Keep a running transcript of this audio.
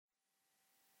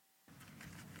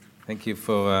Thank you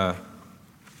for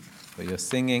your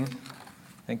singing.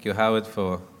 Thank you, Howard,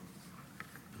 for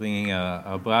bringing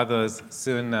our brothers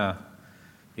soon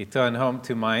return home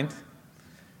to mind.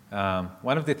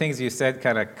 One of the things you said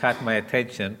kind of caught my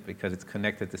attention because it's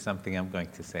connected to something I'm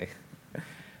going to say.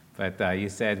 But you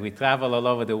said we travel all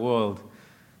over the world,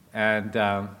 and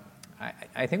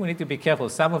I think we need to be careful.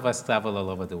 Some of us travel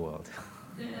all over the world.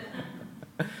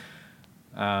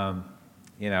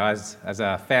 As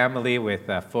a family with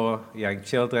 4 young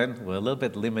children, we're a little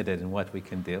bit limited in what we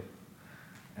can do.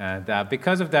 And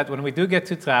because of that, when we do get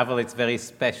to travel, it's very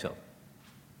special.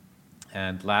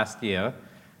 And last year,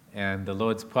 in the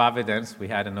Lord's providence, we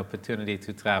had an opportunity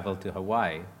to travel to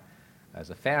Hawaii as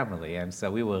a family, and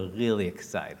so we were really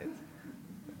excited.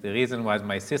 The reason was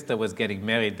my sister was getting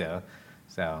married there,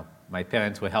 so my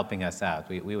parents were helping us out.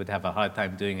 We would have a hard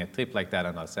time doing a trip like that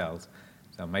on ourselves.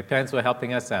 So my parents were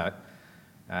helping us out.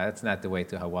 That's not the way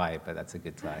to Hawaii, but that's a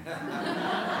good try.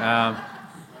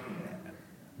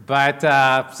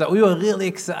 So we were really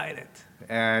excited,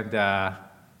 and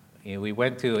we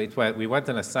went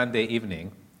on a Sunday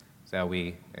evening.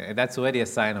 And that's already a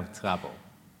sign of trouble,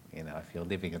 if you're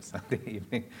leaving on Sunday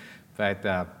evening. But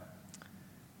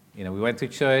we went to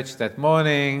church that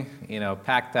morning.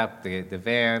 Packed up the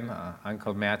van.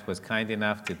 Uncle Matt was kind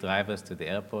enough to drive us to the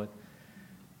airport.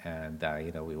 And,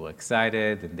 we were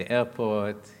excited in the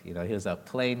airport. Here's our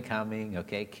plane coming.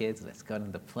 Okay, kids, let's go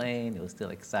on the plane. We were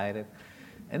still excited.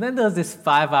 And then there was this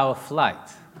 5-hour flight.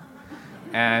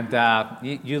 And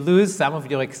you lose some of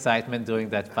your excitement during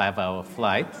that 5-hour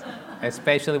flight,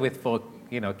 especially with 4,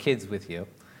 kids with you.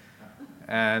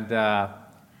 And,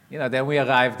 then we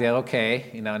arrived there. Okay,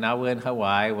 now we're in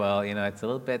Hawaii. Well, it's a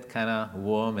little bit kind of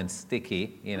warm and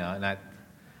sticky,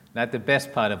 not the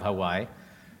best part of Hawaii.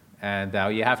 And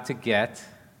you have to get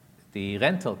the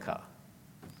rental car.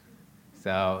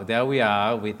 So there we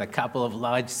are with a couple of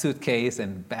large suitcases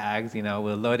and bags.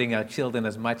 We're loading our children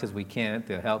as much as we can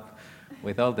to help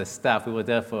with all the stuff. We were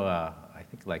there for, I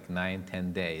think, like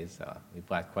 9-10 days. We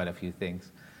brought quite a few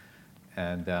things.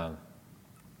 And,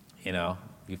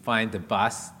 you find the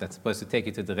bus that's supposed to take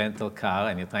you to the rental car,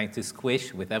 and you're trying to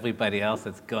squish with everybody else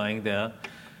that's going there.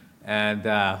 And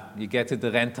you get to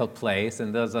the rental place,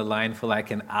 and there's a line for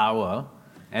like an hour.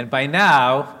 And by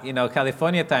now,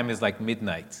 California time is like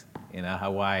midnight.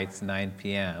 Hawaii, it's 9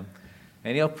 p.m.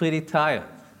 And you're pretty tired.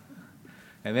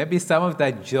 And maybe some of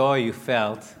that joy you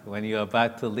felt when you're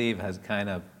about to leave has kind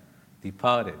of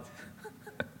departed.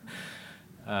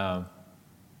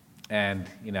 And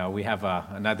we have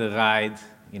another ride.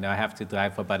 I have to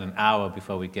drive for about an hour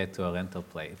before we get to a rental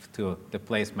place, to the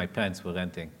place my parents were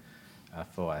renting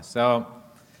for us. So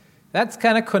that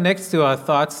kind of connects to our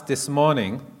thoughts this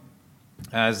morning.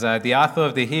 As the author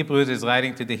of the Hebrews is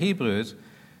writing to the Hebrews,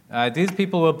 these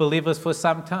people were believers for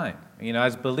some time.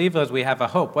 As believers, we have a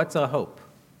hope. What's our hope?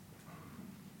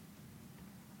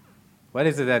 What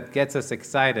is it that gets us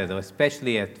excited, or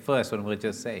especially at first when we're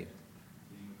just saved?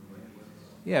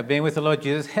 Yeah, being with the Lord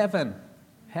Jesus, heaven.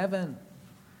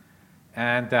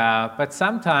 And but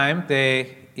sometimes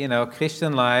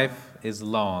Christian life is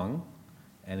long,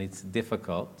 and it's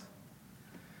difficult,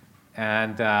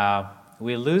 and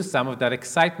we lose some of that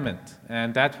excitement.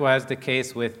 And that was the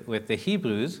case with the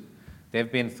Hebrews.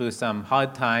 They've been through some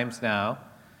hard times now,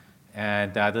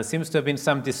 and there seems to have been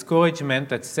some discouragement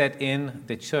that set in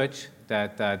the church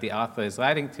that the author is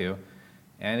writing to,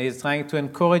 and he's trying to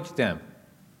encourage them.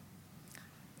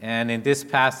 And in this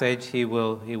passage, he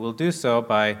will do so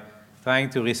by trying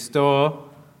to restore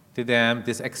to them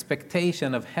this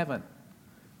expectation of heaven.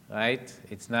 Right?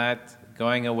 It's not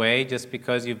going away just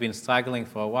because you've been struggling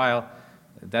for a while.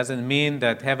 It doesn't mean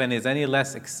that heaven is any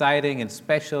less exciting and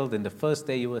special than the first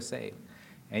day you were saved.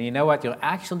 And you know what? You're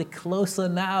actually closer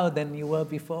now than you were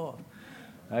before.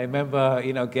 I remember,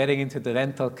 getting into the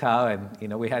rental car,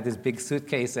 and, we had these big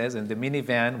suitcases, and the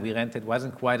minivan we rented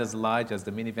wasn't quite as large as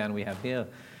the minivan we have here.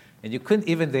 And you couldn't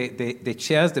even, the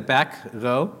chairs, the back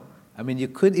row, you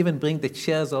couldn't even bring the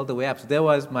chairs all the way up. So there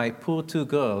was my poor 2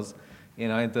 girls, in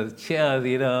the chairs,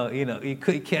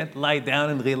 you can't lie down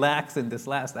and relax in this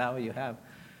last hour you have.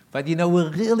 But, we're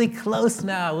really close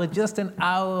now. We're just an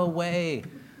hour away.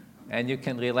 And you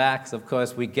can relax. Of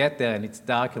course, we get there, and it's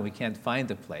dark, and we can't find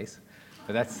the place.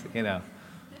 But that's,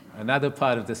 another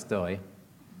part of the story.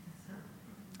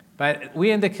 But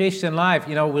we in the Christian life,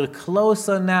 we're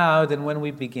closer now than when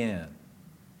we began.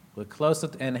 We're closer,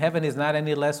 and heaven is not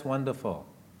any less wonderful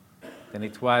than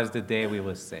it was the day we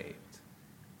were saved.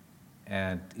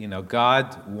 And,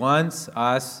 God wants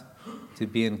us to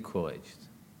be encouraged.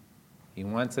 He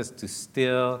wants us to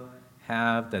still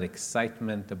have that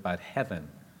excitement about heaven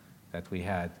that we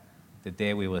had the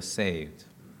day we were saved.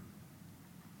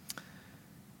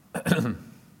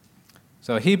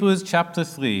 So Hebrews chapter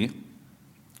 3,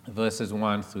 verses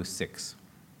 1 through 6.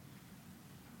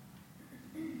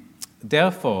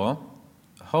 Therefore,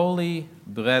 holy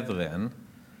brethren,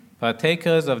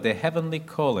 partakers of the heavenly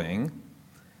calling,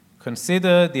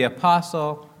 consider the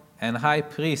apostle and high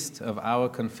priest of our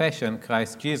confession,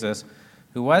 Christ Jesus,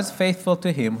 who was faithful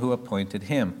to him who appointed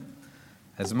him,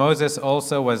 as Moses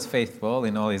also was faithful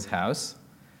in all his house.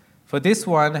 For this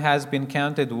one has been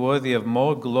counted worthy of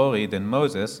more glory than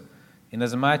Moses,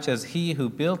 inasmuch as he who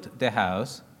built the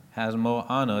house has more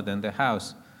honor than the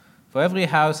house. For every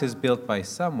house is built by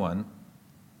someone,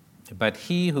 but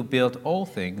he who built all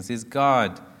things is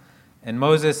God. And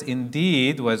Moses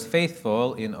indeed was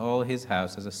faithful in all his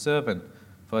house as a servant,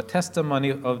 for a testimony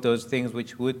of those things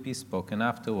which would be spoken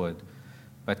afterward.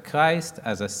 But Christ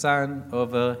as a son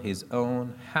over his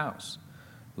own house,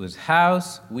 whose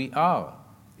house we are,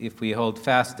 if we hold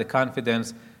fast the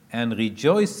confidence and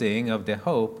rejoicing of the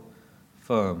hope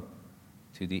firm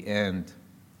to the end.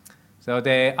 So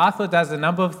the author does a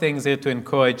number of things here to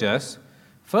encourage us.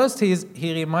 First,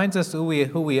 he reminds us who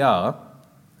we are,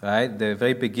 right? The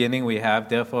very beginning we have,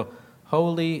 therefore,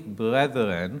 holy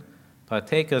brethren,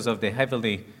 partakers of the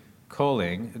heavenly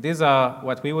calling. These are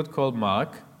what we would call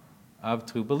mark of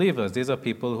true believers. These are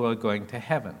people who are going to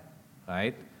heaven,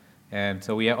 right? And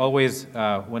so we are always,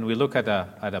 when we look at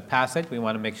a passage, we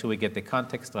want to make sure we get the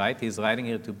context right. He's writing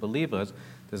here to believers.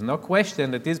 There's no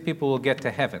question that these people will get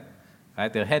to heaven,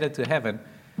 right? They're headed to heaven.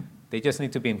 They just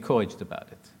need to be encouraged about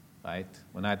it, right?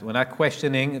 We're not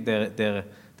questioning their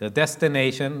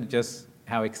destination, just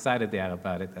how excited they are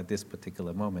about it at this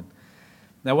particular moment.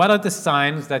 Now, what are the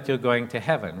signs that you're going to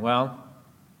heaven? Well,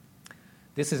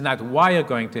 this is not why you're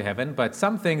going to heaven, but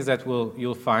some things that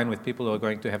you'll find with people who are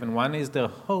going to heaven. One is they're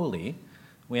holy.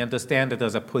 We understand that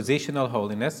there's a positional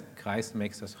holiness. Christ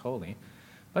makes us holy.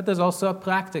 But there's also a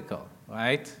practical,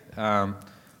 right?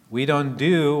 We don't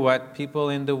do what people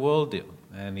in the world do.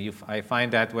 And I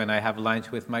find that when I have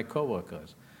lunch with my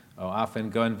coworkers, or often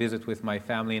go and visit with my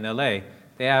family in LA,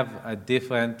 they have a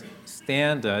different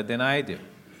standard than I do.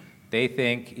 They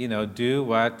think, do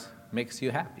what makes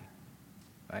you happy,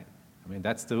 right? I mean,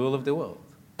 that's the rule of the world.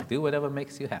 Do whatever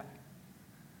makes you happy.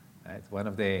 Right? One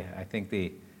of the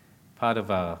part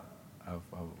of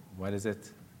what is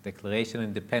it? Declaration of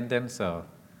Independence, or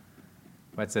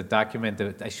what's a document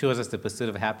that assures us the pursuit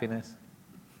of happiness?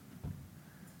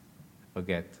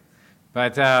 Forget.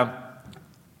 But,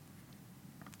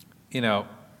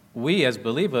 we as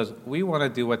believers, we want to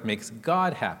do what makes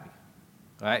God happy,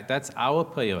 right? That's our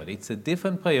priority. It's a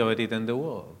different priority than the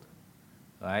world,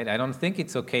 right? I don't think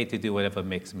it's okay to do whatever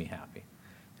makes me happy.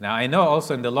 Now, I know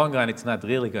also in the long run, it's not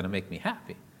really going to make me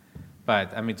happy.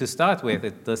 But, to start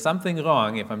with, there's something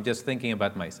wrong if I'm just thinking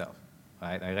about myself,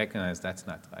 right? I recognize that's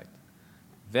not right.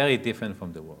 Very different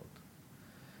from the world.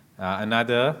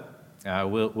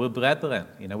 We're brethren.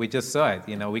 We just saw it.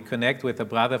 We connect with a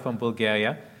brother from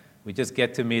Bulgaria. We just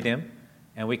get to meet him,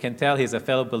 and we can tell he's a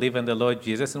fellow believer in the Lord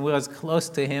Jesus, and we're as close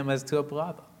to him as to a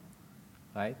brother,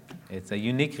 right? It's a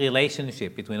unique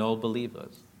relationship between all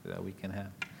believers that we can have.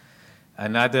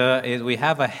 Another is we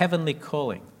have a heavenly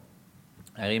calling.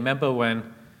 I remember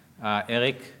when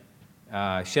Eric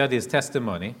shared his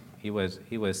testimony. He was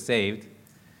saved,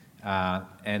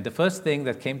 and the first thing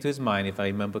that came to his mind, if I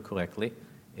remember correctly,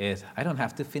 is I don't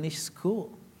have to finish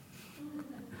school,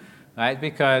 right?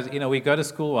 Because we go to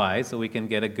school. Why? So we can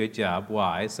get a good job.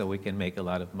 Why? So we can make a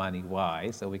lot of money.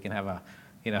 Why? So we can have a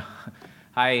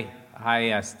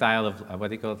high style of what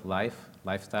do you call it?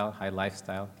 Lifestyle, high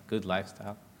lifestyle, good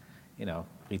lifestyle.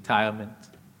 Retirement.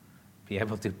 Be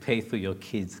able to pay for your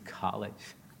kids'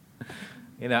 college.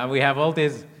 And we have all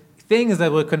these things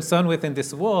that we're concerned with in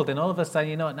this world, and all of a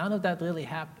sudden, none of that really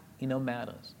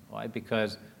matters. Why?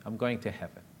 Because I'm going to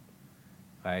heaven,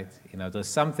 right? There's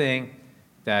something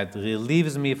that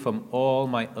relieves me from all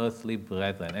my earthly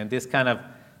brethren. And this kind of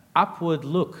upward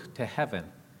look to heaven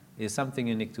is something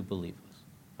unique to believers,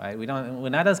 right? We're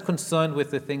not as concerned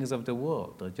with the things of the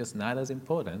world. They're just not as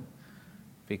important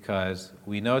because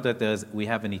we know that we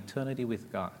have an eternity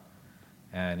with God.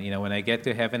 And, when I get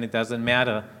to heaven, it doesn't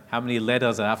matter how many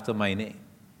letters are after my name,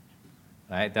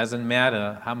 right? It doesn't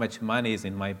matter how much money is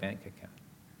in my bank account.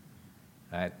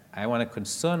 Right? I want to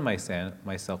concern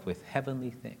myself with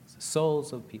heavenly things,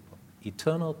 souls of people,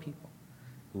 eternal people,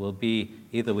 who will be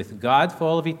either with God for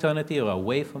all of eternity or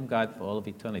away from God for all of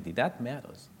eternity. That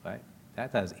matters, right?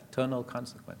 That has eternal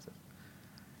consequences.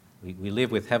 We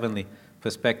live with heavenly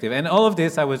perspective. And all of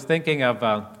this, I was thinking of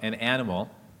an animal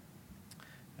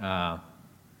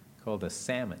called a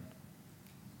salmon.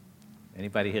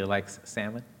 Anybody here likes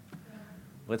salmon?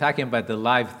 We're talking about the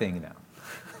live thing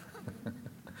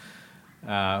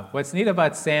now. What's neat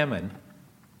about salmon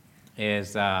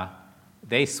is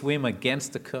they swim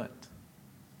against the current,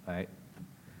 right?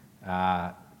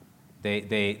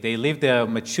 They live their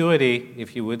maturity,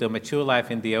 if you would, their mature life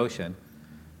in the ocean,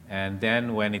 and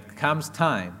then when it comes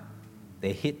time,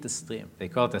 they hit the stream. They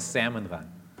call it a salmon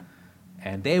run.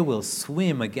 And they will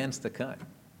swim against the current,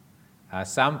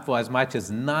 some for as much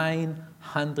as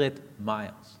 900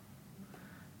 miles.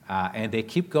 And they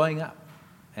keep going up.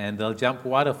 And they'll jump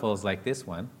waterfalls like this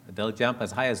one. They'll jump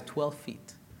as high as 12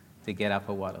 feet to get up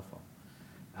a waterfall.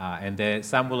 And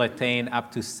some will attain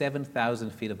up to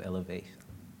 7,000 feet of elevation.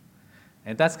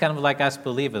 And that's kind of like us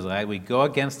believers, right? We go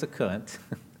against the current.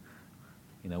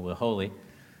 We're holy.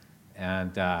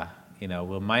 And,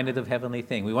 we're minded of heavenly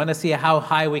things. We want to see how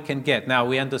high we can get. Now,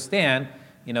 we understand,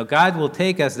 God will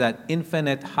take us that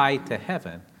infinite height to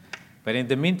heaven. But in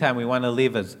the meantime, we want to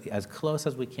live as close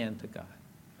as we can to God.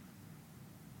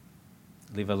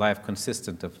 Live a life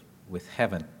consistent with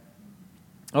heaven.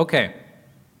 Okay.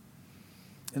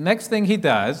 The next thing he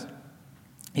does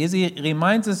is he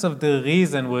reminds us of the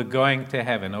reason we're going to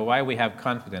heaven, or why we have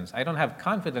confidence. I don't have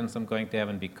confidence I'm going to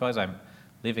heaven because I'm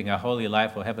living a holy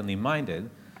life or heavenly minded.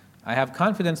 I have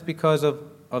confidence because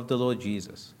of the Lord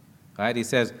Jesus. Right? He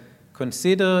says,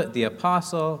 consider the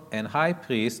apostle and high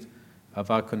priest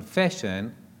of our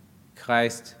confession,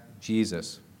 Christ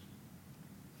Jesus.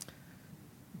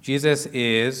 Jesus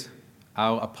is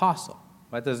our apostle.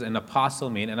 What does an apostle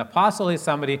mean? An apostle is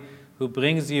somebody who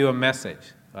brings you a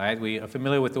message, right? We are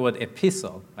familiar with the word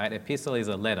epistle, right? Epistle is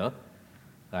a letter,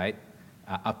 right?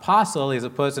 Apostle is a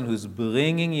person who's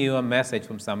bringing you a message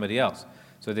from somebody else.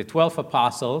 So the 12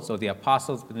 apostles, or the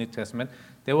apostles of the New Testament,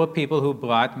 they were people who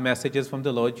brought messages from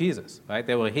the Lord Jesus, right?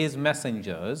 They were his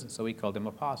messengers, so we call them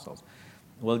apostles.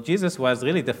 Well, Jesus was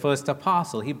really the first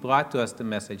apostle. He brought to us the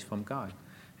message from God.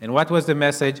 And what was the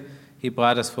message he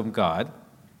brought us from God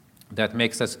that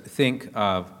makes us think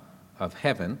of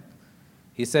heaven?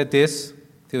 He said this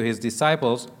to his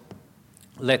disciples,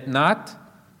 "Let not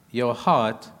your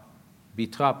heart be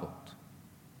troubled.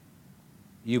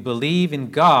 You believe in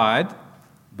God,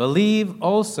 believe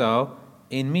also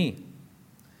in me.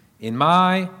 In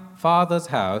my Father's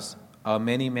house are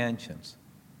many mansions.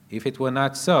 If it were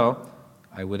not so,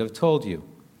 I would have told you.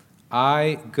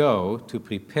 I go to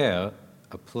prepare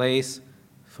a place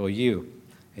for you.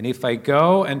 And if I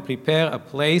go and prepare a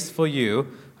place for you,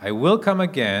 I will come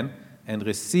again and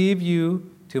receive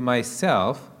you to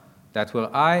myself, that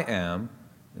where I am,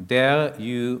 there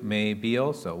you may be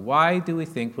also." Why do we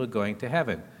think we're going to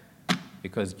heaven?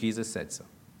 Because Jesus said so.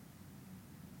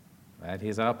 Right?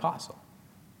 He's our apostle.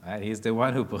 Right? He's the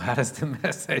one who brought us the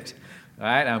message.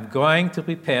 Right? I'm going to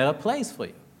prepare a place for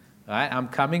you. Right? I'm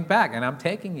coming back and I'm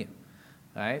taking you.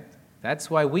 Right?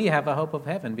 That's why we have a hope of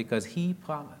heaven, because he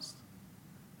promised.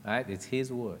 Right? It's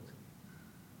his word.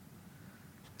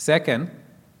 Second,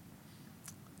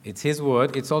 it's his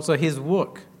word. It's also his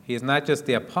work. He's not just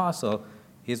the apostle.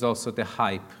 He's also the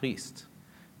high priest.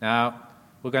 Now,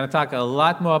 we're going to talk a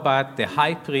lot more about the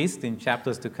high priest in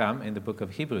chapters to come in the book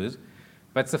of Hebrews.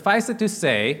 But suffice it to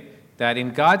say that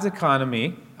in God's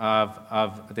economy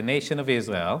of the nation of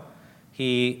Israel,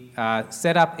 he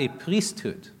set up a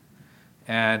priesthood.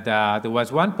 And there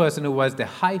was one person who was the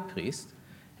high priest,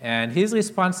 and his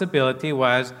responsibility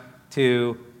was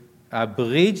to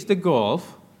bridge the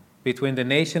gulf between the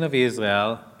nation of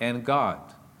Israel and God,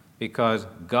 because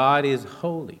God is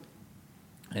holy.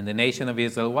 And the nation of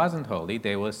Israel wasn't holy,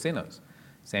 they were sinners.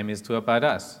 Same is true about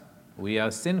us. We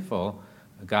are sinful,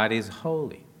 God is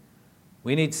holy.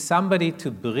 We need somebody to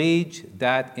bridge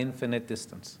that infinite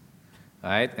distance,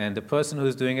 right? And the person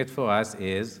who's doing it for us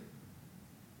is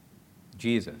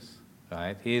Jesus,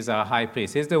 right? He's our high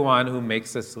priest. He's the one who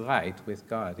makes us right with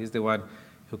God. He's the one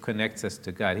who connects us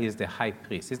to God. He's the high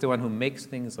priest. He's the one who makes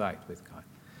things right with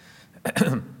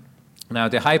God. Now,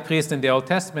 the high priest in the Old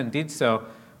Testament did so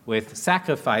with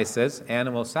sacrifices,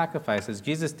 animal sacrifices.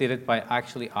 Jesus did it by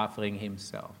actually offering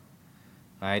himself,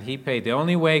 right? He paid. The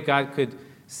only way God could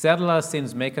settle our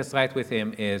sins, make us right with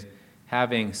him, is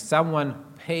having someone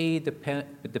pay the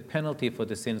penalty for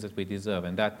the sins that we deserve,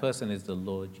 and that person is the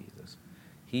Lord Jesus.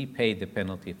 He paid the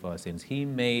penalty for our sins. He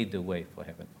made the way for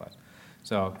heaven for us.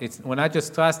 So we're not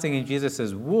just trusting in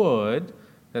Jesus' word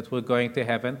that we're going to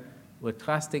heaven, we're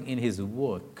trusting in his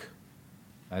work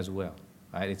as well.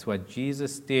 Right? It's what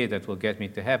Jesus did that will get me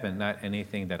to heaven, not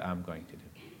anything that I'm going to do.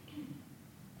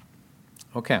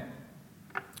 Okay.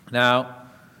 Now,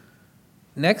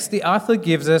 next the author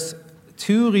gives us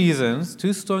two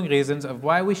strong reasons of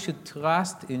why we should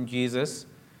trust in Jesus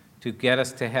to get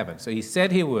us to heaven. So he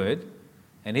said he would,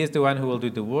 and he's the one who will do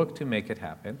the work to make it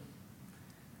happen.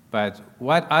 But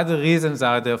what other reasons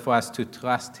are there for us to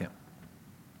trust him?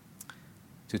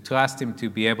 To trust him to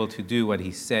be able to do what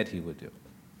he said he would do.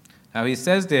 Now he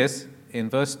says this in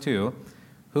verse 2,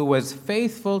 who was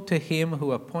faithful to him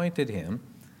who appointed him,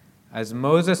 as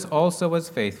Moses also was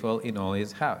faithful in all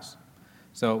his house.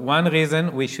 So one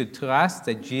reason we should trust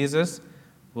that Jesus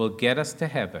will get us to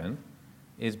heaven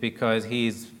is because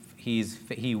he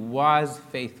was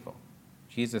faithful.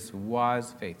 Jesus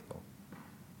was faithful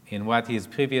in what he has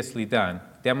previously done.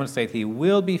 Demonstrate he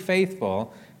will be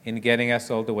faithful in getting us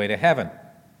all the way to heaven.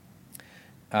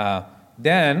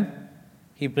 Then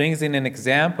he brings in an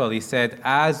example. He said,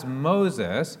 as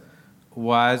Moses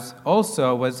was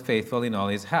faithful in all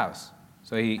his house.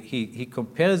 So he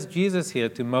compares Jesus here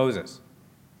to Moses.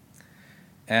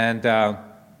 And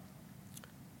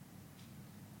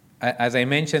as I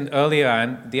mentioned earlier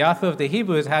on, the author of the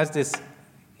Hebrews has this,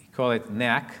 he call it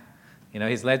knack,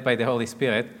 he's led by the Holy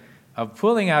Spirit, of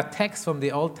pulling out texts from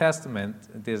the Old Testament,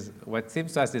 what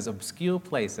seems to us these obscure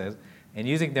places, and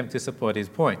using them to support his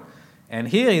point. And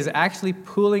here he's actually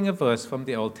pulling a verse from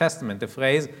the Old Testament. The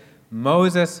phrase,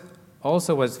 Moses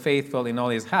also was faithful in all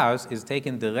his house, is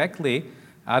taken directly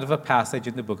out of a passage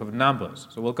in the book of Numbers.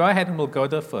 So we'll go ahead and we'll go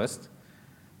there first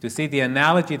to see the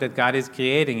analogy that God is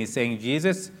creating. He's saying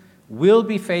Jesus will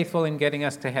be faithful in getting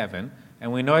us to heaven,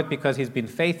 and we know it because he's been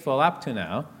faithful up to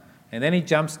now. And then he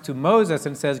jumps to Moses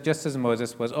and says, just as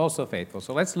Moses was also faithful.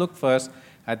 So let's look first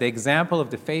at the example of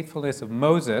the faithfulness of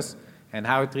Moses and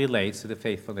how it relates to the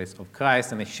faithfulness of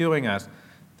Christ and assuring us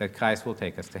that Christ will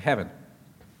take us to heaven.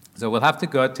 So we'll have to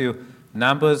go to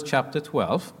Numbers chapter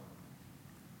 12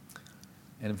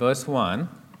 and verse 1.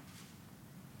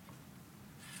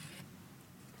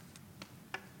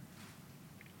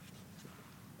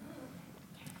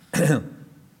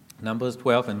 Numbers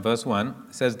 12 and verse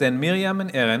 1 says, Then Miriam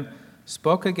and Aaron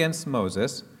spoke against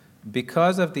Moses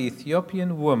because of the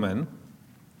Ethiopian woman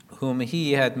whom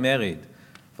he had married,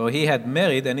 for he had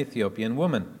married an Ethiopian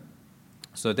woman.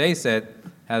 So they said,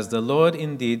 Has the Lord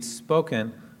indeed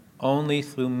spoken only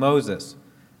through Moses?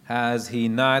 Has he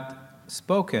not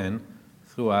spoken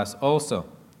through us also?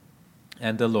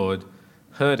 And the Lord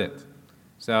heard it.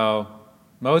 So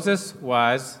Moses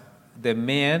was the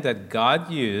man that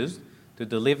God used to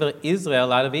deliver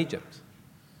Israel out of Egypt.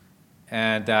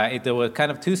 And there were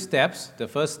kind of two steps. The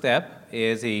first step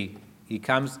is he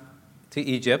comes to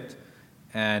Egypt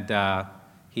and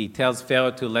he tells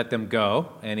Pharaoh to let them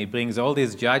go, and he brings all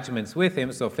these judgments with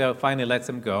him, so Pharaoh finally lets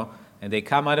them go, and they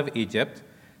come out of Egypt.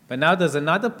 But now there's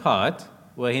another part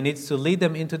where he needs to lead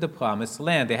them into the promised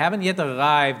land. They haven't yet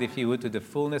arrived, if you would, to the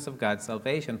fullness of God's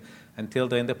salvation until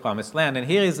they're in the promised land. And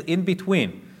here is in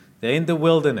between. They're in the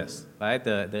wilderness, right?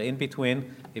 They're in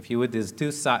between, if you would, there's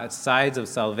two sides of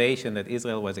salvation that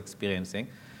Israel was experiencing.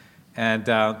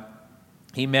 And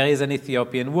he marries an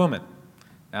Ethiopian woman.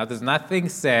 Now, there's nothing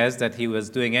says that he was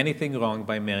doing anything wrong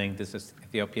by marrying this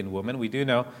Ethiopian woman. We do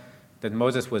know that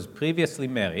Moses was previously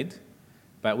married,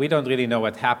 but we don't really know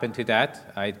what happened to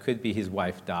that. It could be his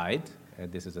wife died.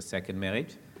 This is a second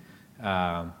marriage.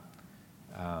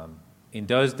 In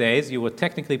those days, you were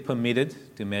technically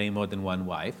permitted to marry more than one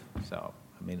wife. So,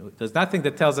 there's nothing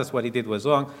that tells us what he did was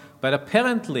wrong. But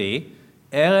apparently,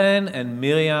 Aaron and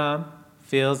Miriam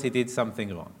feels he did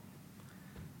something wrong.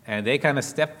 And they kind of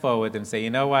step forward and say, you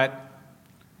know what?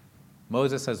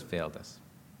 Moses has failed us.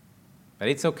 But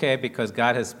it's okay because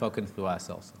God has spoken through us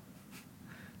also.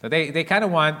 So they kind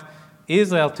of want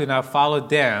Israel to now follow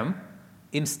them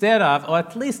instead of, or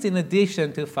at least in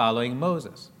addition to following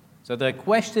Moses. So they're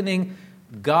questioning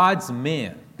God's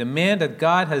man, the man that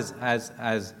God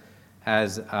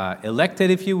has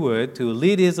elected, if you would, to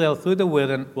lead Israel through the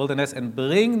wilderness and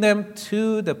bring them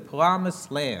to the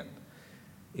promised land,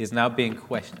 is now being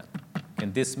questioned.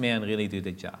 Can this man really do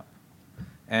the job?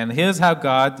 And here's how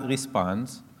God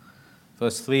responds.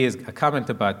 Verse 3 is a comment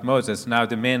about Moses. Now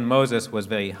the man Moses was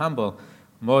very humble,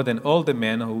 more than all the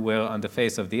men who were on the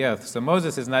face of the earth. So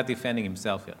Moses is not defending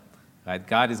himself here. Right?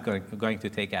 God is going to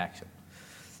take action.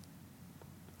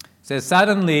 It says,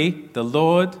 Suddenly the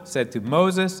Lord said to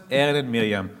Moses, Aaron, and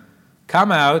Miriam,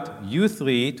 Come out, you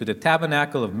three, to the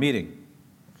tabernacle of meeting.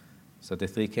 So the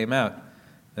three came out.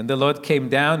 Then the Lord came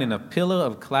down in a pillar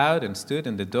of cloud and stood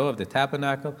in the door of the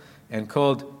tabernacle and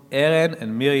called Aaron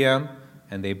and Miriam,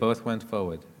 and they both went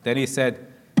forward. Then he said,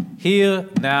 Hear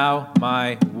now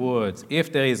my words.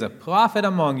 If there is a prophet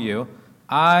among you,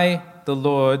 I, the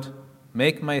Lord,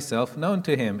 make myself known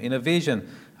to him in a vision.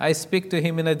 I speak to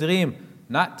him in a dream.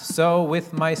 Not so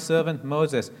with my servant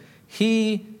Moses.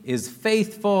 He is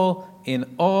faithful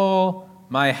in all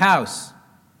my house.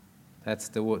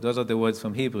 Those are the words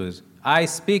from Hebrews. I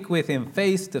speak with him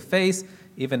face to face,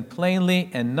 even plainly,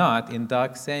 and not in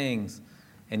dark sayings.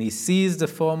 And he sees the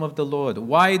form of the Lord.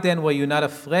 Why then were you not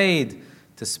afraid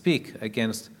to speak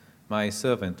against my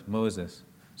servant Moses?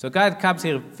 So God comes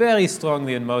here very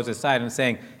strongly on Moses' side and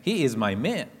saying, he is my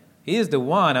man. He is the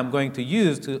one I'm going to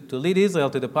use to lead Israel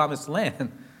to the promised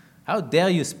land. How dare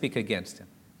you speak against him?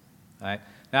 Right?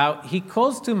 Now, he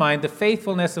calls to mind the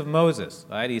faithfulness of Moses.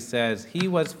 Right? He says, he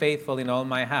was faithful in all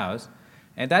my house.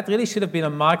 And that really should have been a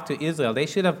mark to Israel. They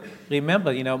should have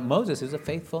remembered, Moses is a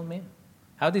faithful man.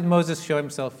 How did Moses show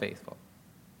himself faithful?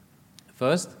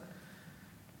 First,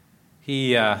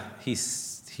 he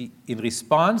in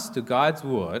response to God's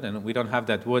word, and we don't have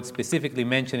that word specifically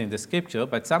mentioned in the scripture,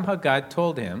 but somehow God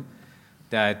told him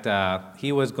that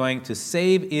he was going to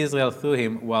save Israel through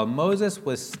him while Moses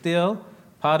was still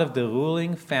part of the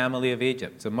ruling family of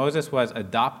Egypt. So Moses was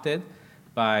adopted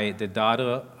by the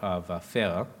daughter of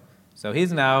Pharaoh. So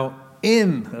he's now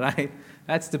in, right?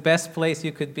 That's the best place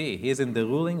you could be. He's in the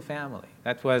ruling family.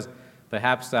 That was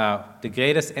perhaps the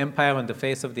greatest empire on the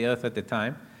face of the earth at the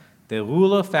time. The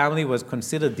ruler family was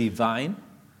considered divine.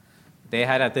 They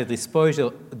had at their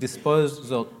disposal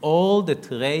all the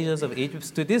treasures of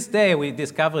Egypt. To this day, we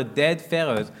discover dead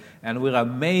pharaohs, and we're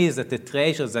amazed at the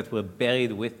treasures that were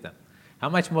buried with them. How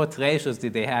much more treasures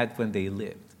did they have when they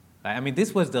lived? Right? I mean,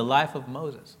 this was the life of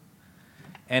Moses.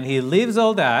 And he lives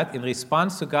all that in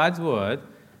response to God's word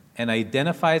and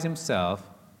identifies himself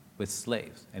with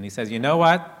slaves. And he says, you know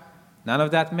what? None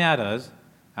of that matters.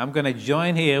 I'm going to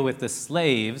join here with the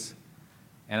slaves,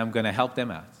 and I'm going to help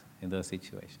them out in their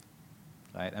situation.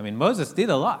 Right? I mean, Moses did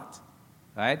a lot.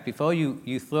 Right? Before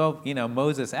you throw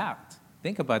Moses out,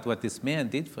 think about what this man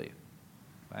did for you.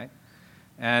 Right?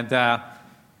 And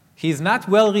he's not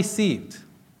well received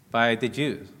by the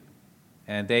Jews.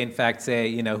 And they, in fact,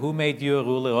 say, who made you a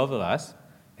ruler over us?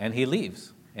 And he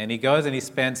leaves. And he goes and he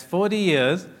spends 40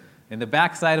 years in the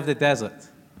backside of the desert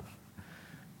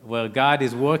where God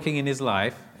is working in his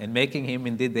life and making him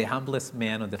indeed the humblest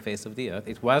man on the face of the earth.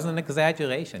 It wasn't an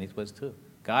exaggeration. It was true.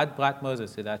 God brought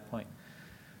Moses to that point.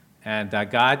 And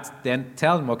God then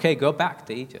tells him, okay, go back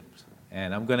to Egypt.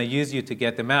 And I'm going to use you to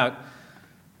get them out.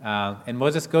 And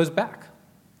Moses goes back.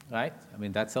 Right? I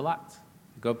mean, that's a lot.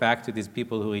 Go back to these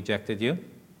people who rejected you.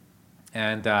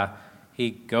 And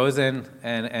he goes in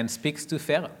and speaks to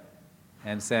Pharaoh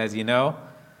and says,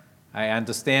 I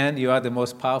understand you are the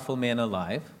most powerful man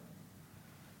alive.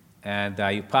 And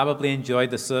you probably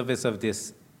enjoyed the service of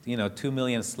this, 2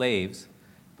 million slaves.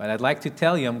 But I'd like to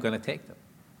tell you I'm going to take them.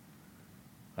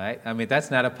 Right? I mean, that's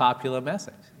not a popular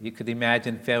message. You could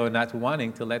imagine Pharaoh not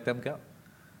wanting to let them go.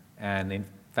 And in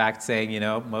fact saying,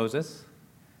 Moses,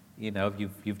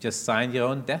 you've just signed your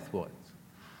own death warrant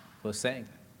for saying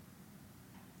that.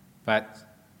 But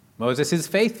Moses is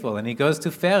faithful, and he goes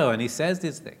to Pharaoh, and he says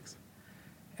these things.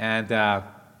 And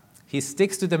he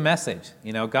sticks to the message.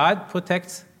 God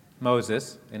protects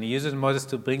Moses, and he uses Moses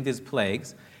to bring these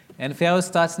plagues, and Pharaoh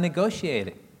starts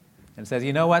negotiating and says,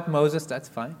 you know what, Moses, that's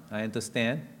fine. I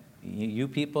understand. You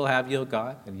people have your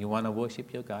God, and you want to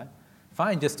worship your God.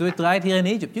 Fine, just do it right here in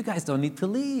Egypt. You guys don't need to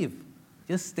leave.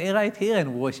 Just stay right here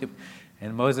and worship.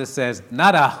 And Moses says,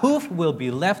 not a hoof will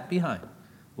be left behind.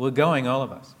 We're going, all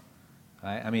of us.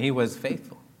 Right? I mean, he was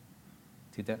faithful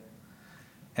to them.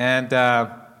 And,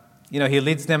 he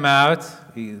leads them out.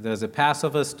 There's a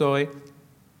Passover story.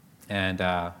 And,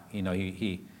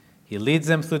 he leads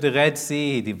them through the Red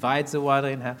Sea. He divides the water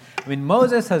in half. I mean,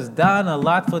 Moses has done a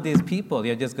lot for these people.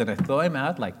 You're just going to throw him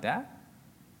out like that?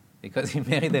 Because he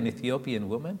married an Ethiopian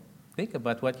woman? Think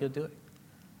about what you're doing.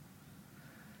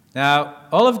 Now,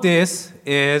 all of this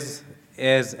is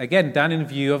again done in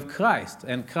view of Christ.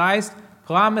 And Christ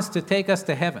promised to take us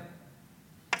to heaven.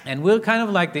 And we're kind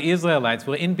of like the Israelites.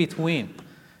 We're in between.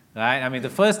 Right? I mean, the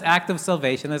first act of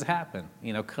salvation has happened.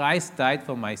 Christ died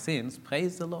for my sins.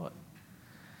 Praise the Lord.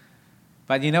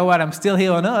 But you know what? I'm still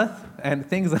here on earth, and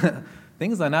things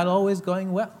are not always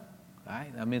going well.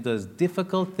 Right? I mean, there's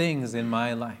difficult things in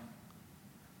my life.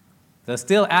 There's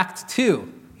still Act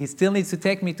 2. He still needs to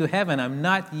take me to heaven. I'm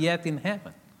not yet in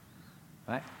heaven.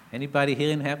 Right? Anybody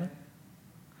here in heaven?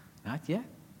 Not yet.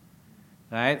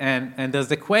 Right? And there's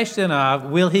the question of,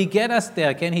 will he get us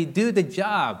there? Can he do the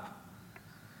job?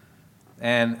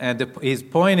 And the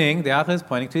author is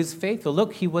pointing to his faithful.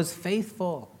 Look, he was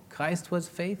faithful. Christ was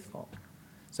faithful.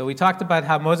 So we talked about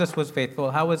how Moses was faithful.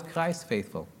 How was Christ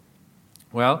faithful?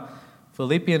 Well,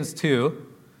 Philippians 2,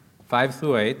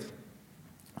 5-8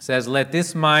 says, let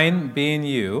this mind be in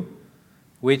you,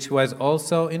 which was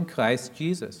also in Christ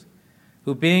Jesus,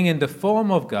 who being in the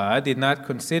form of God did not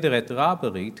consider it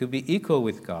robbery to be equal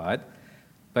with God,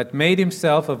 but made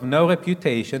himself of no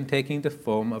reputation, taking the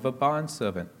form of a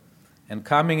bondservant, and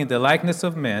coming in the likeness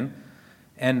of men,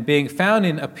 and being found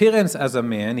in appearance as a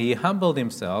man, he humbled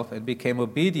himself and became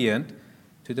obedient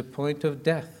to the point of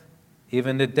death,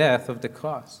 even the death of the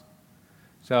cross.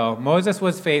 So Moses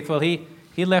was faithful. He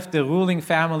left the ruling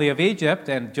family of Egypt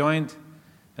and joined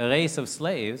a race of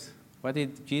slaves. What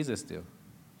did Jesus do?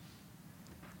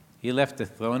 He left the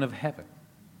throne of heaven.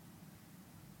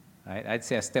 Right? I'd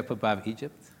say a step above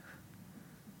Egypt.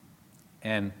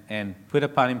 And put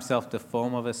upon himself the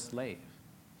form of a slave.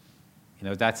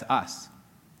 That's us.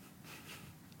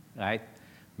 Right?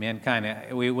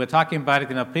 Mankind. We were talking about it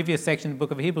in a previous section of the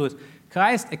book of Hebrews.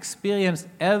 Christ experienced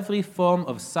every form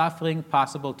of suffering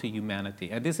possible to humanity.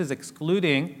 And this is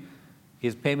excluding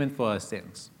his payment for our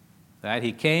sins. Right?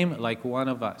 He came like one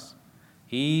of us.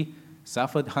 He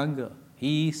suffered hunger.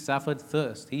 He suffered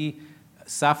thirst. He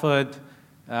suffered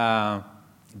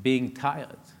being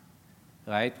tired.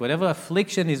 Right? Whatever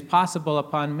affliction is possible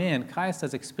upon man, Christ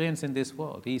has experienced in this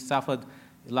world. He suffered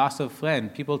loss of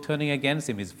friend, people turning against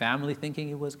him, his family thinking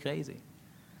he was crazy.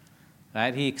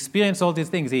 Right? He experienced all these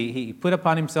things. He put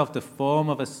upon himself the form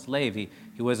of a slave. He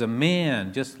was a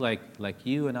man just like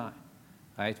you and I.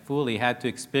 Right? Fully had to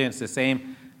experience the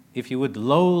same, if you would,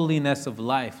 lowliness of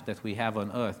life that we have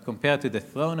on earth compared to the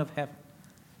throne of heaven.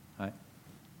 Right?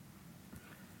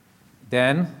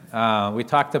 Then we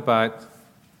talked about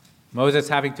Moses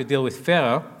having to deal with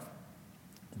Pharaoh.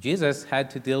 Jesus had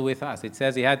to deal with us. It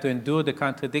says he had to endure the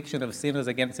contradiction of sinners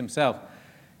against himself.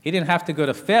 He didn't have to go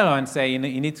to Pharaoh and say, you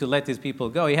need to let these people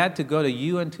go. He had to go to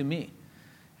you and to me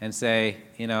and say,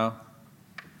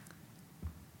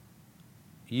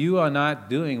 you are not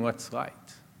doing what's right.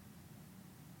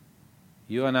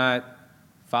 You are not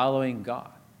following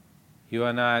God. You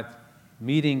are not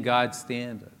meeting God's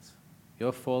standards.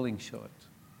 You're falling short.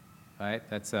 Right?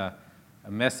 That's a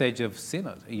message of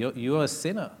sinners. You're a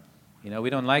sinner.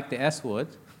 We don't like the S word.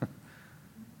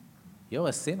 You're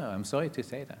a sinner. I'm sorry to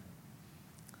say that.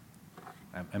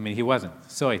 I mean, he wasn't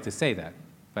sorry to say that.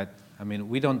 But,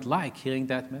 we don't like hearing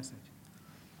that message.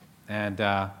 And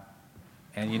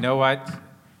you know what?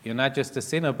 You're not just a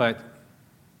sinner, but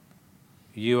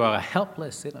you are a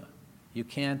helpless sinner. You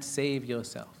can't save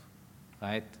yourself.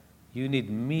 Right? You need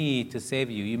me to save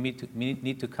you. You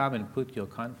need to come and put your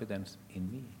confidence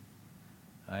in me.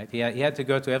 Right? He had to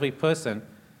go to every person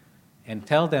and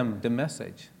tell them the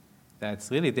message.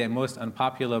 That's really the most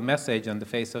unpopular message on the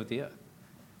face of the earth.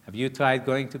 Have you tried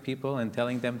going to people and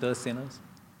telling them they're sinners?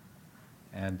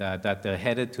 And that they're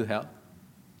headed to hell?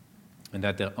 And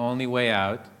that their only way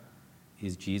out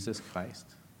is Jesus Christ?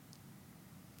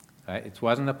 Right? It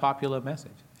wasn't a popular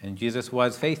message. And Jesus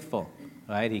was faithful.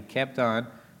 Right? He kept on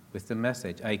with the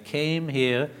message. I came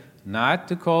here not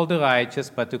to call the righteous,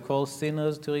 but to call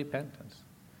sinners to repentance.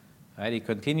 Right? He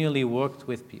continually worked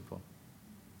with people.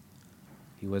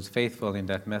 He was faithful in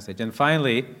that message. And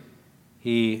finally,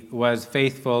 he was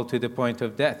faithful to the point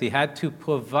of death. He had to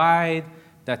provide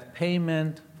that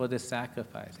payment for the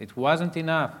sacrifice. It wasn't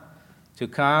enough to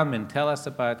come and tell us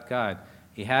about God.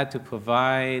 He had to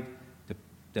provide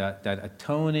that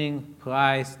atoning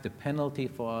price, the penalty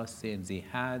for our sins. He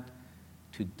had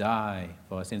to die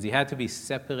for our sins. He had to be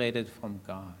separated from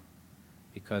God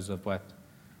because of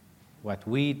what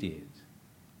we did,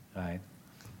 right?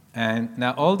 And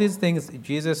now all these things,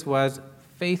 Jesus was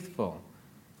faithful.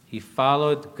 He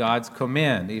followed God's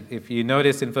command. If you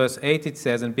notice in verse 8, it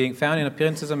says, and being found in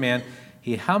appearance as a man,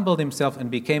 he humbled himself and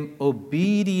became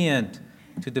obedient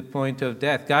to the point of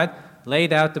death. God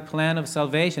laid out the plan of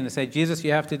salvation and said, Jesus,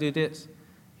 you have to do this.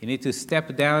 You need to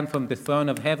step down from the throne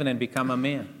of heaven and become a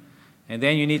man. And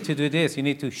then you need to do this. You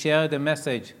need to share the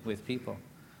message with people.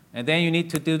 And then you need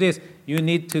to do this. You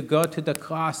need to go to the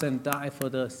cross and die for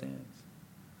their sins.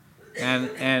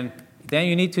 And then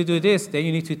you need to do this. Then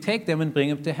you need to take them and bring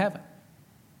them to heaven.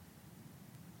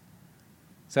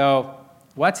 So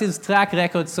what's his track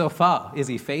record so far? Is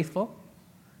he faithful?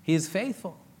 He is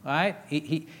faithful, right?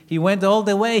 He went all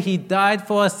the way. He died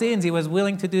for our sins. He was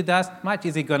willing to do that much.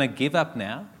 Is he going to give up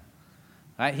now?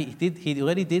 Right? He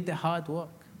already did the hard work.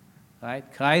 Right?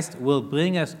 Christ will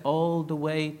bring us all the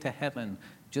way to heaven,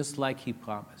 just like he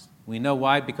promised. We know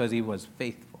why, because he was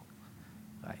faithful,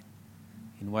 right,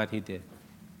 in what he did.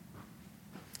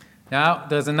 Now,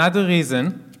 there's another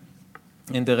reason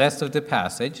in the rest of the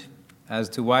passage as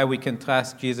to why we can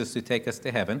trust Jesus to take us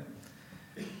to heaven.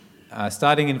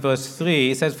 Starting in verse 3,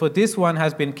 he says, for this one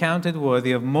has been counted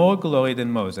worthy of more glory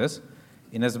than Moses,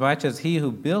 inasmuch as he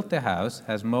who built the house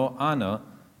has more honor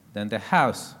than the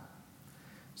house.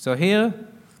 So here,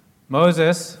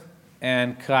 Moses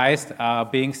and Christ are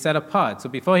being set apart. So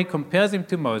before he compares him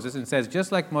to Moses and says,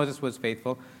 just like Moses was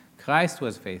faithful, Christ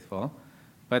was faithful.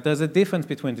 But there's a difference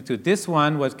between the two. This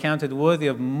one was counted worthy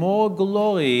of more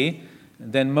glory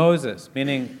than Moses,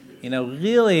 meaning,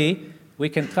 really, we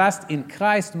can trust in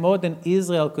Christ more than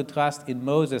Israel could trust in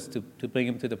Moses to bring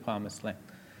him to the promised land.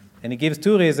 And he gives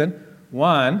two reasons.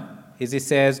 One is he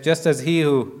says, just as he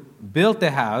who built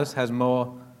the house has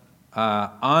more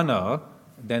honor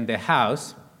than the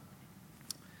house.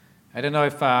 I don't know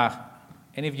if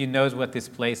any of you knows what this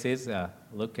place is.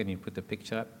 Look, can you put the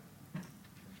picture up?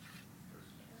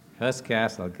 Hearst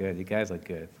Castle, good. You guys are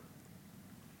good.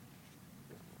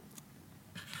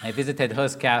 I visited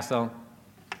Hearst Castle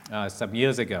some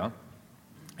years ago,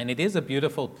 and it is a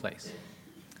beautiful place.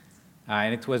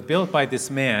 And it was built by this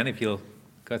man, if you'll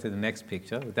go to the next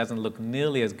picture. It doesn't look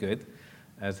nearly as good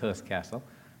as Hearst Castle.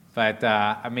 But,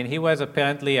 he was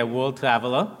apparently a world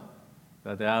traveler.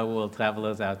 So there are world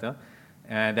travelers out there.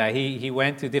 And he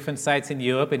went to different sites in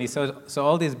Europe, and he saw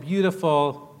all these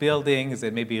beautiful buildings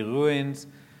and maybe ruins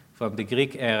from the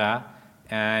Greek era.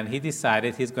 And he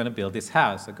decided he's going to build this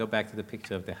house. So go back to the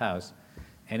picture of the house.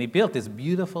 And he built this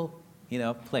beautiful,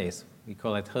 place. We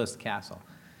call it Hearst Castle.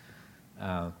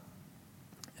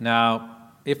 Now,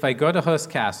 if I go to Hearst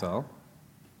Castle,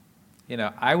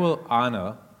 I will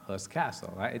honor Hearst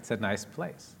Castle, right? It's a nice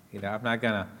place. I'm not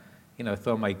going to,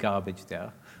 throw my garbage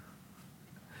there.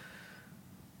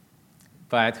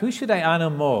 But who should I honor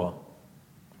more?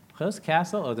 Hearst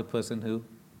Castle or the person who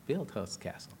built Hearst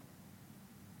Castle?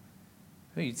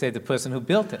 You'd say the person who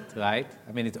built it, right?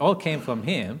 It all came from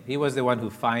him. He was the one who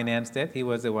financed it. He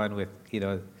was the one with,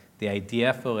 the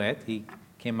idea for it. He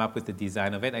came up with the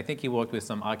design of it. I think he worked with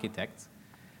some architects.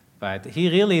 But he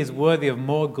really is worthy of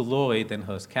more glory than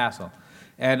Hearst Castle.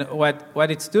 And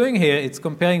what it's doing here, it's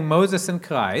comparing Moses and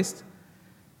Christ.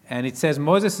 And it says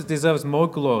Moses deserves more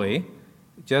glory,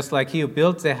 just like he who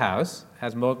built the house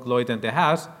has more glory than the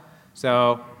house.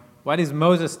 So what is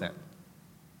Moses then?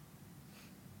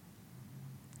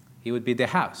 He would be the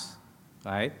house,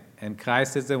 right? And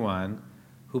Christ is the one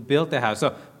who built the house.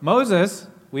 So Moses,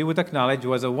 we would acknowledge,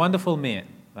 was a wonderful man,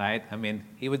 right?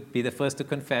 He would be the first to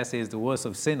confess he is the worst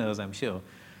of sinners, I'm sure.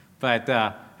 But,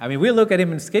 we look at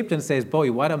him in Scripture and say,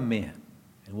 boy, what a man,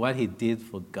 and what he did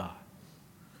for God.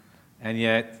 And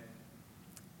yet,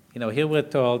 here we're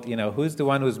told, who's the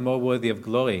one who's more worthy of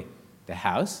glory? The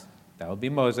house, that would be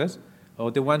Moses,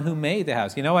 or the one who made the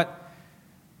house. You know what?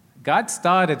 God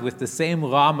started with the same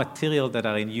raw material that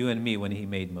are in you and me when he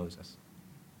made Moses.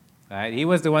 Right? He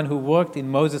was the one who worked in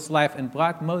Moses' life and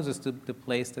brought Moses to the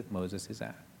place that Moses is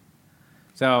at.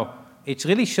 So it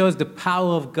really shows the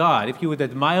power of God. If you would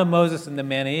admire Moses and the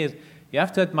man he is, you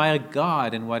have to admire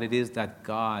God and what it is that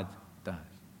God does.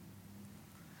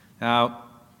 Now,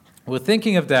 we're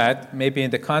thinking of that maybe in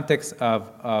the context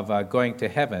of going to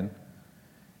heaven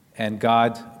and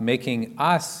God making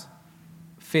us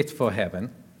fit for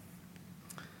heaven.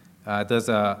 There's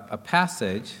a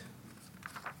passage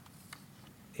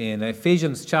in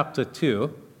Ephesians chapter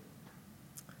 2.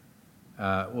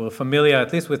 We're familiar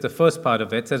at least with the first part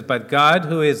of it. It says, "But God,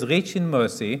 who is rich in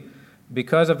mercy,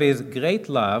 because of his great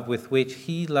love with which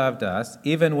he loved us,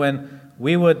 even when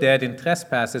we were dead in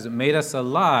trespasses, made us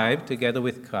alive together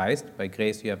with Christ. By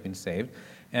grace you have been saved.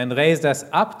 And raised us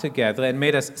up together and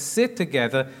made us sit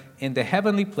together in the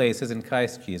heavenly places in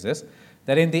Christ Jesus,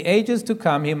 that in the ages to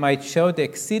come he might show the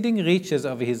exceeding riches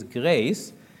of his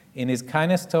grace in his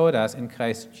kindness toward us in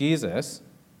Christ Jesus.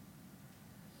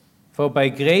 For by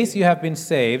grace you have been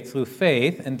saved through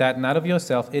faith, and that not of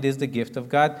yourself, it is the gift of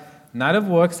God, not of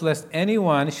works, lest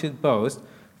anyone should boast.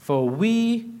 For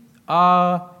we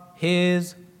are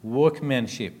his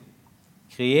workmanship,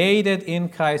 created in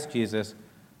Christ Jesus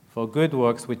for good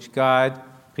works, which God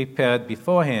prepared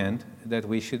beforehand that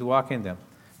we should walk in them."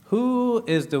 Who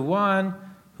is the one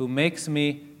who makes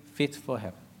me fit for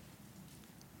heaven?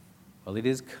 Well, it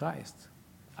is Christ.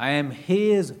 I am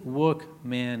his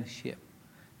workmanship.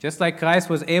 Just like Christ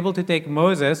was able to take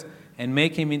Moses and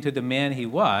make him into the man he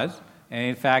was, and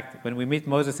in fact, when we meet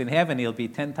Moses in heaven, he'll be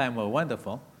 10 times more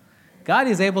wonderful. God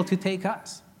is able to take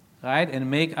us, right, and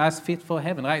make us fit for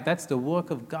heaven, right? That's the work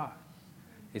of God.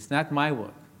 It's not my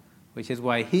work, which is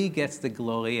why he gets the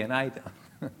glory and I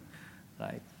don't,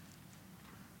 right?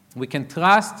 We can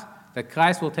trust that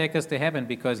Christ will take us to heaven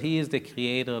because he is the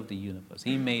creator of the universe.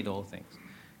 He made all things,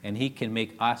 and he can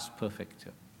make us perfect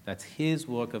too. That's his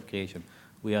work of creation.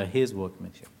 We are his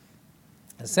workmanship.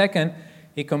 And second,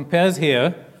 he compares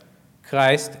here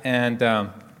Christ and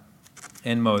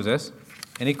Moses,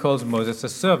 and he calls Moses a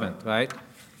servant, right?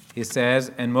 He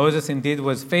says, "And Moses indeed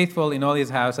was faithful in all his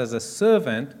house as a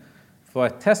servant for a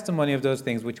testimony of those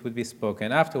things which would be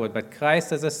spoken afterward, but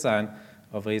Christ as a son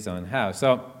over his own house.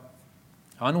 So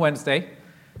on Wednesday,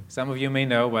 some of you may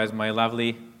know, was my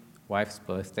lovely wife's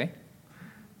birthday.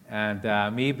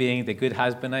 And me being the good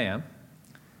husband I am,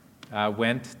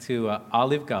 went to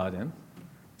Olive Garden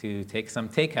to take some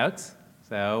takeouts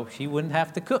so she wouldn't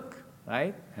have to cook,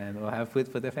 right? And we'll have food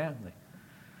for the family.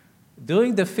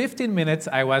 During the 15 minutes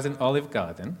I was in Olive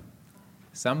Garden,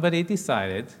 somebody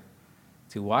decided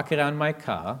to walk around my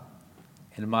car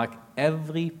and mark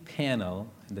every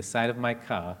panel in the side of my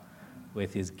car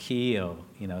with his key or,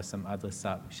 some other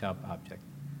sharp object.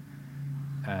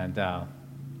 And,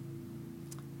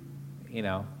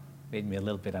 made me a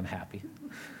little bit unhappy.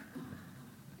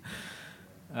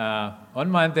 On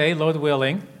Monday, Lord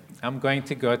willing, I'm going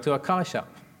to go to a car shop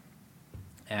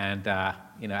and,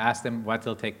 ask them what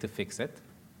it'll take to fix it.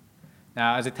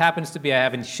 Now, as it happens to be, I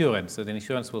have insurance, so the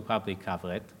insurance will probably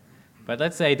cover it. But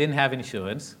let's say I didn't have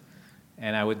insurance,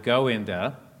 and I would go in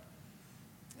there,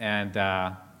 and,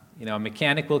 a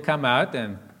mechanic will come out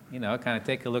and, kind of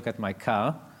take a look at my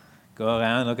car, go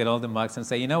around, look at all the marks, and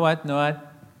say, you know what, Noah,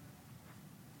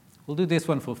 we'll do this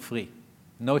one for free,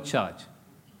 no charge.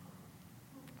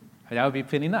 That would be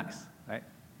pretty nice, right?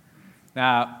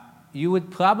 Now, you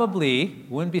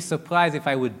wouldn't be surprised if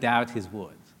I would doubt his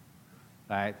words,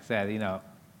 right? Said,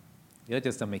 you're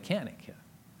just a mechanic here.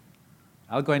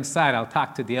 I'll go inside, I'll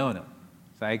talk to the owner.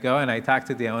 So I go and I talk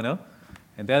to the owner,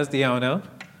 and there's the owner,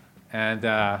 and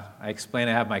I explain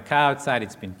I have my car outside,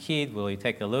 it's been keyed, will he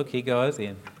take a look? He goes,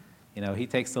 and he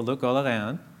takes a look all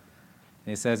around, and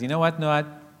he says, you know what, Noah,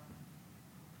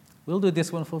 we'll do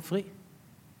this one for free.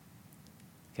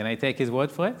 Can I take his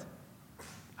word for it?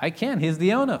 I can. He's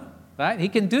the owner, right? He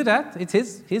can do that. It's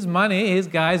his money, his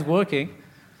guys working.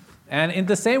 And in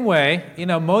the same way,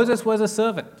 Moses was a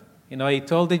servant. He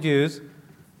told the Jews,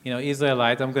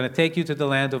 Israelites, I'm going to take you to the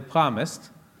land of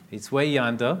promise. It's way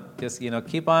yonder. Just,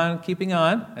 keep on keeping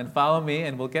on and follow me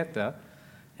and we'll get there.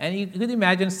 And you could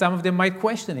imagine some of them might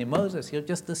question him. Moses, you're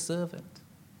just a servant.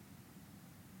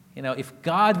 If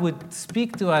God would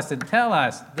speak to us and tell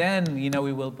us, then,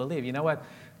 we will believe. You know what?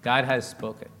 God has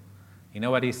spoken. You know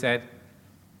what he said?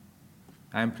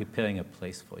 I'm preparing a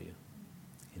place for you.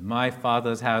 In my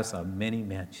Father's house are many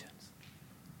mansions.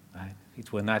 Right? If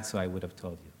it were not so, I would have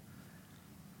told you.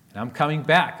 And I'm coming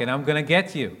back, and I'm going to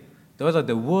get you. Those are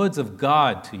the words of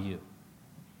God to you.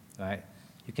 Right?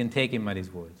 You can take him at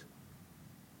his words.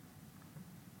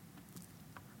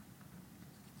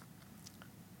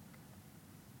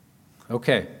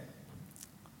 Okay.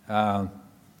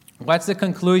 What's the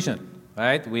conclusion?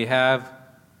 Right? We have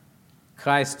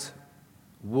Christ's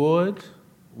word.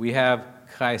 We have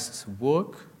Christ's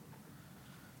work.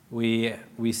 We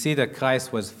see that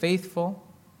Christ was faithful.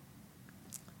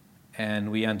 And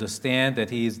we understand that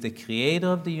he is the creator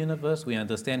of the universe. We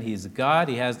understand he is God.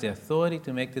 He has the authority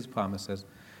to make these promises.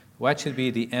 What should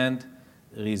be the end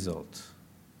result?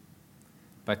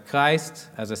 But Christ,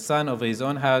 as a son over his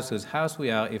own house, whose house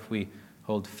we are, if we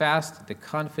hold fast the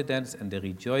confidence and the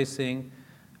rejoicing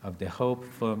of the hope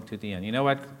firm to the end. You know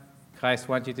what Christ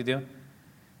wants you to do?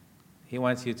 He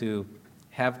wants you to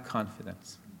have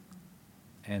confidence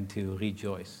and to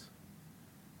rejoice,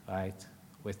 right,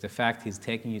 with the fact he's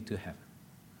taking you to heaven.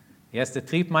 Yes, the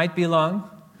trip might be long.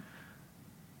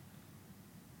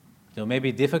 There may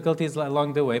be difficulties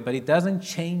along the way, but it doesn't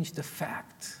change the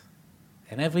fact.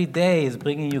 And every day is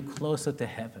bringing you closer to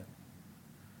heaven.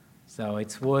 So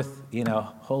it's worth,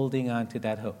 holding on to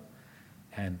that hope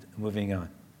and moving on.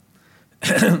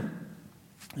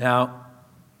 Now,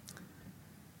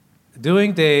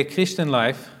 during the Christian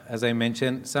life, as I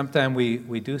mentioned, sometimes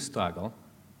we do struggle.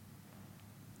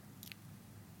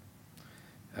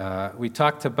 We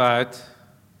talked about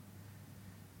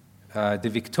the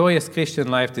victorious Christian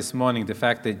life this morning, the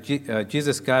fact that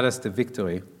Jesus got us the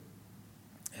victory.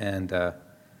 And the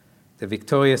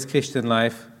victorious Christian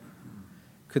life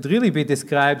could really be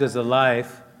described as a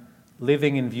life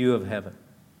living in view of heaven.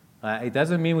 It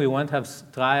doesn't mean we won't have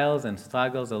trials and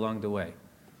struggles along the way.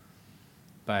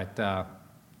 But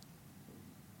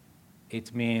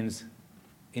it means,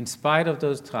 in spite of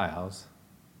those trials,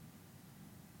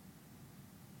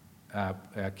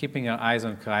 keeping our eyes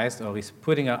on Christ, or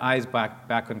putting our eyes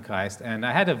back on Christ. And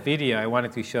I had a video I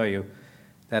wanted to show you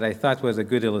that I thought was a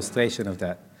good illustration of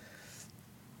that.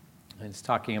 It's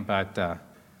talking about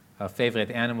our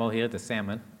favorite animal here, the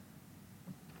salmon.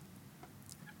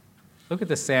 Look at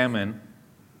the salmon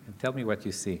and tell me what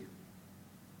you see.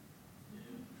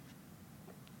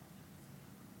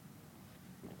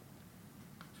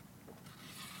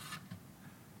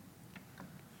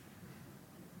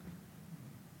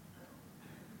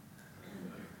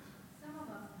 So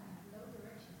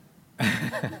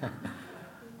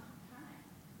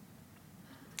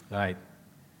Right.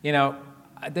 You know,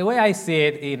 the way I see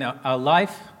it, you know,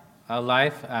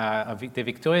 the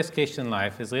victorious Christian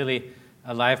life is really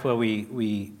a life where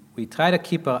we try to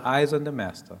keep our eyes on the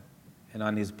Master and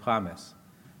on His promise,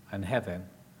 on heaven,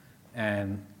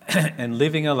 and and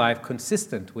living a life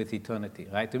consistent with eternity,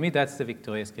 right? To me, that's the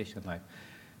victorious Christian life.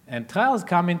 And trials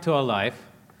come into our life,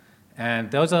 and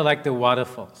those are like the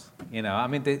waterfalls, you know. I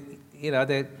mean,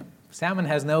 the salmon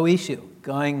has no issue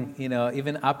going, you know,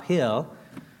 even uphill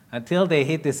until they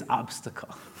hit this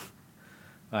obstacle,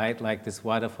 right? Like this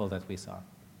waterfall that we saw.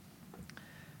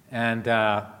 And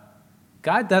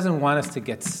God doesn't want us to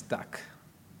get stuck.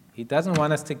 He doesn't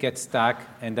want us to get stuck,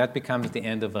 and that becomes the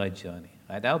end of our journey.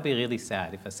 Right? That would be really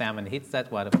sad if a salmon hits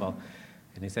that waterfall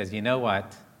and he says, you know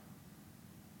what?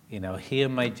 You know, here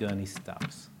my journey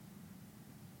stops.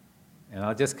 And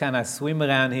I'll just kind of swim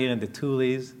around here in the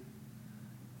tules,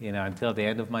 you know, until the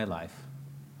end of my life.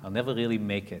 I'll never really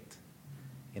make it,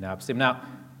 you know, upstream. Now,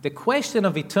 the question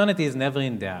of eternity is never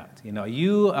in doubt. You know,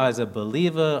 you as a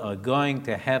believer are going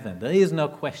to heaven. There is no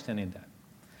question in that.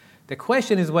 The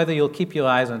question is whether you'll keep your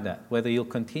eyes on that, whether you'll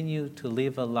continue to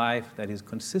live a life that is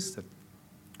consistent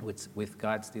with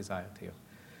God's desire to you.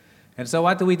 And so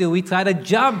what do? We try to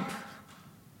jump,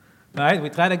 right? We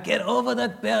try to get over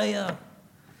that barrier.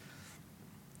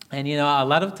 And, you know, a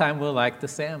lot of time we're like the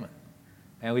salmon,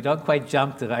 and we don't quite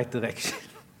jump the right direction.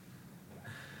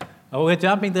 Or we're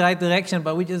jumping the right direction,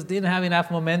 but we just didn't have enough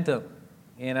momentum,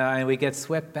 you know, and we get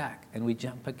swept back, and we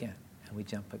jump again, and we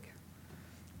jump again.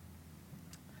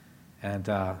 And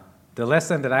the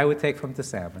lesson that I would take from the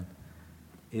salmon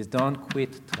is don't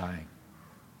quit trying.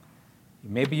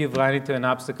 Maybe you've run into an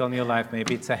obstacle in your life.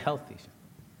 Maybe it's a health issue.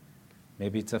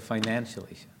 Maybe it's a financial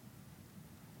issue.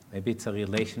 Maybe it's a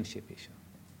relationship issue.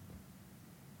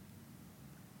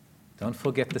 Don't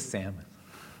forget the salmon.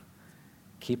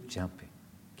 Keep jumping.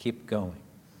 Keep going,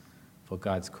 for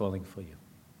God's calling for you.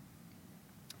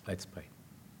 Let's pray.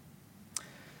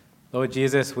 Lord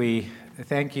Jesus, we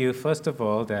thank you, first of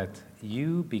all, that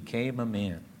you became a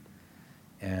man.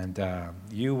 And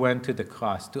you went to the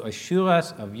cross to assure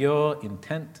us of your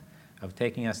intent of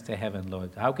taking us to heaven,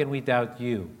 Lord. How can we doubt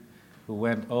you, who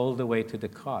went all the way to the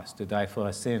cross to die for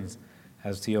our sins,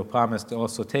 as to your promise to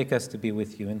also take us to be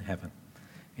with you in heaven?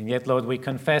 And yet, Lord, we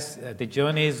confess the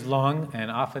journey is long and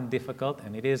often difficult,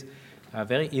 and it is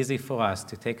very easy for us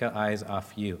to take our eyes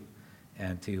off you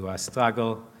and to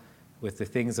struggle with the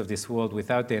things of this world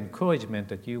without the encouragement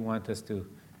that you want us to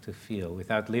feel,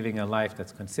 without living a life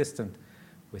that's consistent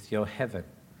with your heaven.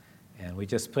 And we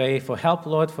just pray for help,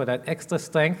 Lord, for that extra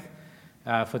strength,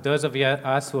 for those of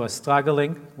us who are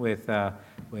struggling with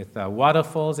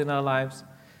waterfalls in our lives,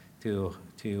 to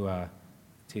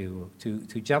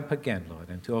jump again, Lord,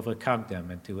 and to overcome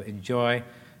them, and to enjoy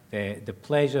the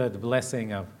pleasure, the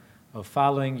blessing of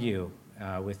following you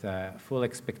with a full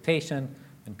expectation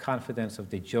and confidence of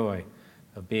the joy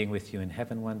of being with you in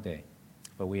heaven one day.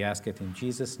 For we ask it in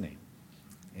Jesus' name.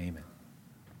 Amen.